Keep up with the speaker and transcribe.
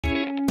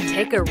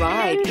Take a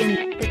ride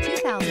in the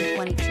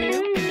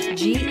 2022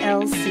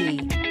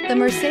 GLC. The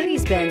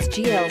Mercedes-Benz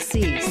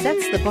GLC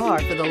sets the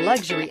bar for the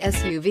luxury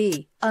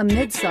SUV, a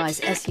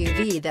midsize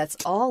SUV that's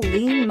all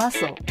lean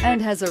muscle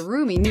and has a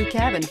roomy new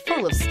cabin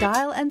full of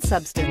style and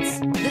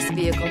substance. This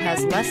vehicle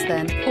has less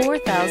than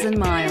 4,000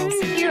 miles.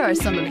 Here are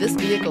some of this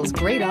vehicle's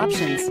great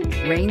options: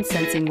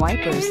 rain-sensing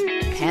wipers,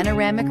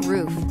 panoramic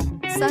roof,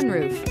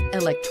 sunroof,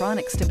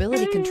 electronic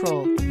stability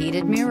control,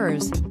 heated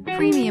mirrors,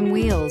 premium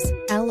wheels,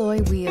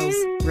 alloy wheels,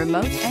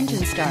 remote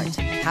engine start,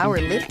 power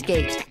lift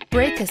gate,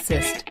 brake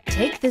assist.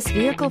 Take this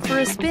vehicle for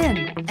a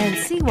spin and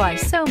see why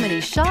so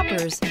many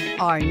shoppers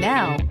are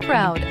now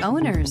proud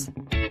owners.